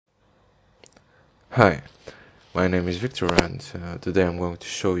Hi, my name is Victor and today I'm going to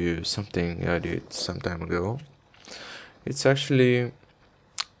show you something I did some time ago. It's actually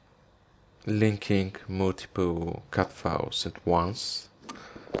linking multiple CAD files at once,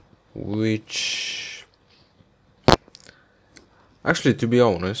 which actually, to be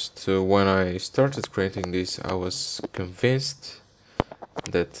honest, when I started creating this I was convinced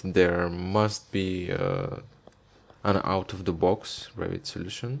that there must be an out-of-the-box Revit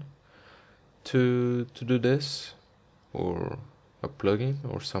solution to do this, or a plugin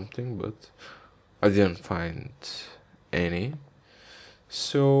or something, but I didn't find any.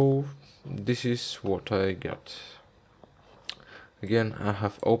 So this is what I got. Again, I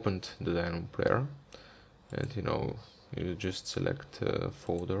have opened the Dynamo player, and you just select a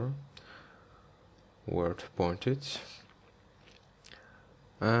folder where to point it,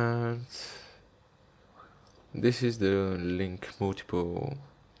 and this is the link multiple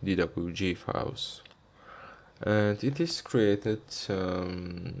DWG files, and it is created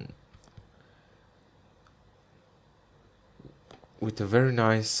with a very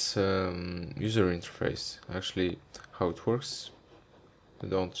nice user interface. Actually, how it works, you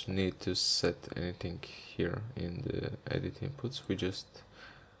don't need to set anything here in the edit inputs. We just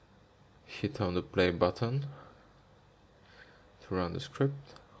hit on the play button to run the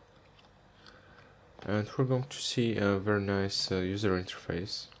script, and we're going to see a very nice user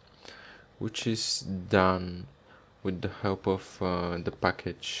interface, which is done with the help of the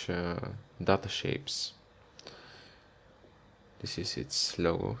package data shapes. This is its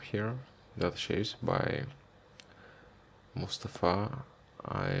logo here, data shapes by Mustafa.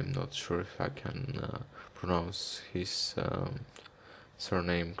 I'm not sure if I can pronounce his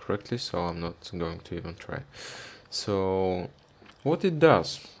surname correctly, so I'm not going to even try. So what it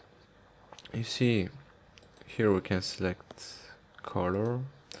does, you see here we can select color.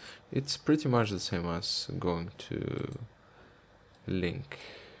 It's pretty much the same as going to link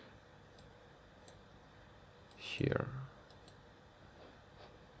here.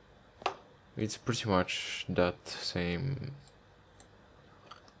 It's pretty much that same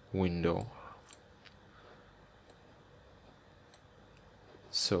window.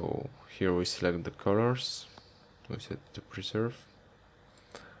 So here we select the colors, we set to preserve,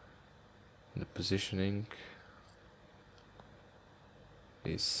 the positioning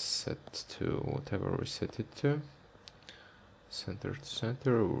is set to whatever we set it to, center to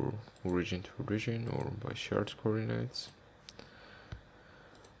center, or origin to origin, or by shared coordinates.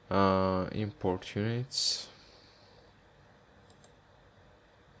 Import units,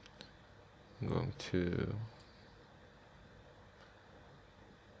 I'm going to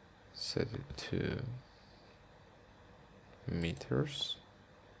set it to meters,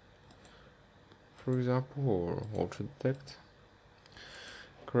 for example, or auto detect.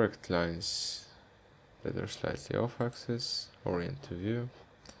 Correct lines that are slightly off axis, orient to view,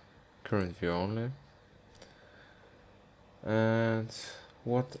 current view only. And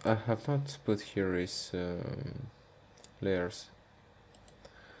what I have not put here is layers.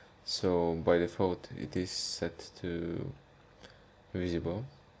 So by default it is set to visible,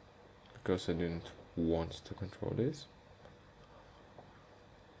 because I didn't want to control this.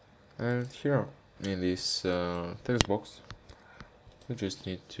 And here in this text box we just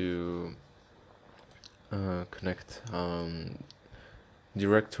need to connect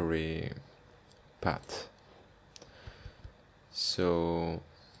directory path. So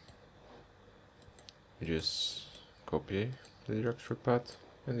you just copy the directory path,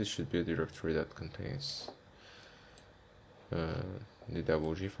 and this should be a directory that contains the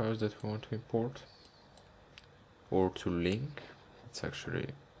DWG files that we want to import or to link. It's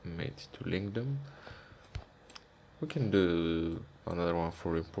actually made to link them. We can do another one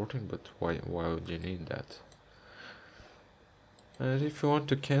for importing, but why would you need that? And if you want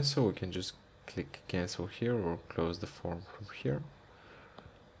to cancel, we can just click cancel here or close the form from here.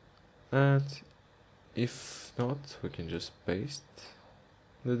 And if not, we can just paste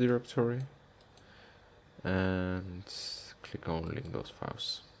the directory and click on link those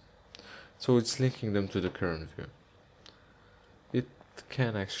files. So it's linking them to the current view. It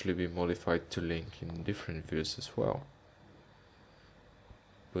can actually be modified to link in different views as well.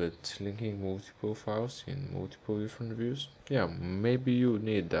 But linking multiple files in multiple different views, yeah, maybe you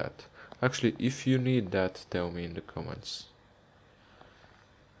need that. Actually, if you need that, tell me in the comments.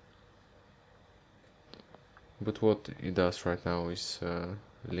 But what it does right now is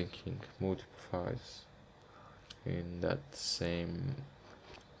linking multiple files in that same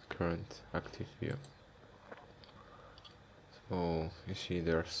current active view. So you see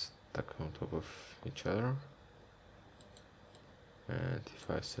they're stuck on top of each other, and if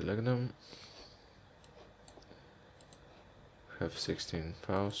I select them, have 16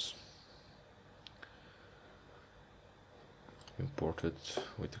 files imported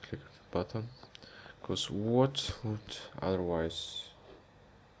with a click of the button, because what would otherwise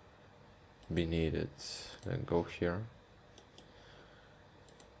be needed? Then go here,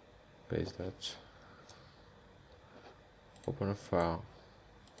 paste that, open a file.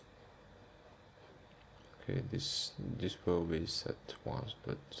 Okay, this will be set once,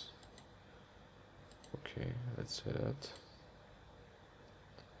 but okay, let's say that.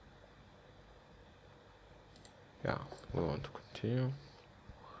 Yeah, we want to continue,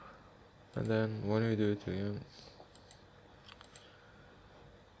 and then when we do it again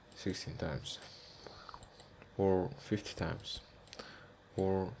 16 times or 50 times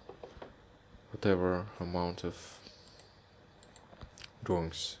or whatever amount of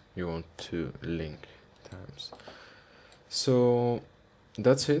drawings you want to link times. So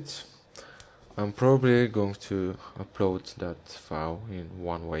that's it. I'm probably going to upload that file in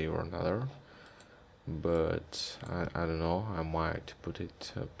one way or another, but I don't know, I might put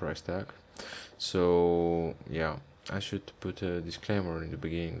it a price tag. So yeah, I should put a disclaimer in the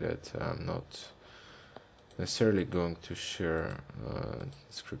beginning that I'm not necessarily going to share the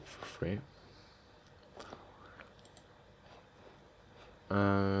script for free.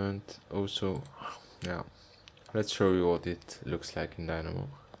 And also, yeah, let's show you what it looks like in Dynamo.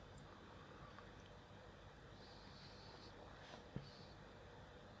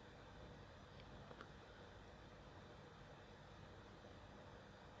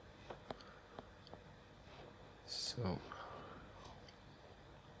 So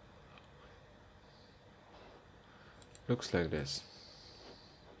looks like this,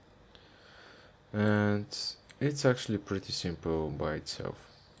 and it's actually pretty simple by itself.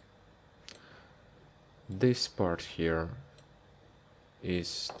 This part here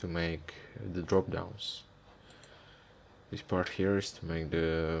is to make the drop downs. This part here is to make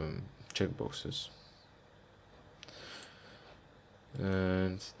the checkboxes,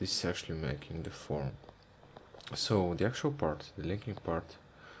 and this is actually making the form. So the actual part, the linking part,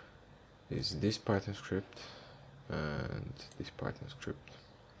 is this Python script and this Python script.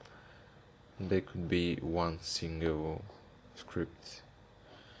 They could be one single script.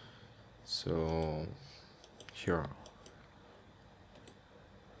 So here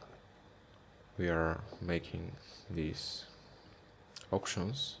we are making these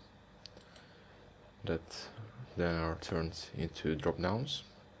options that then are turned into drop downs,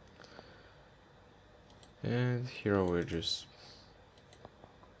 and here we're just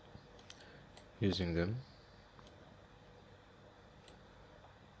using them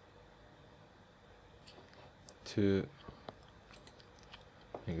to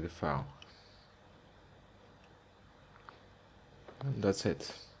make the file. And that's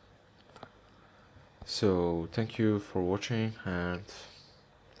it. So thank you for watching, and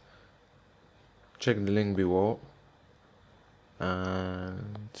check the link below,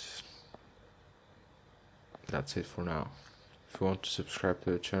 and that's it for now. If you want to subscribe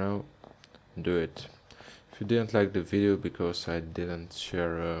to the channel, do it. If you didn't like the video because I didn't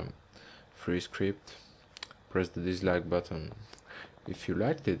share a free script, press the dislike button. If you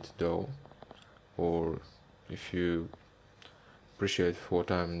liked it though, or if you appreciate what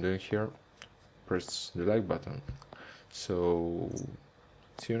I'm doing here, press the like button. So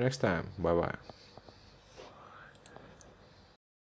see you next time. Bye bye.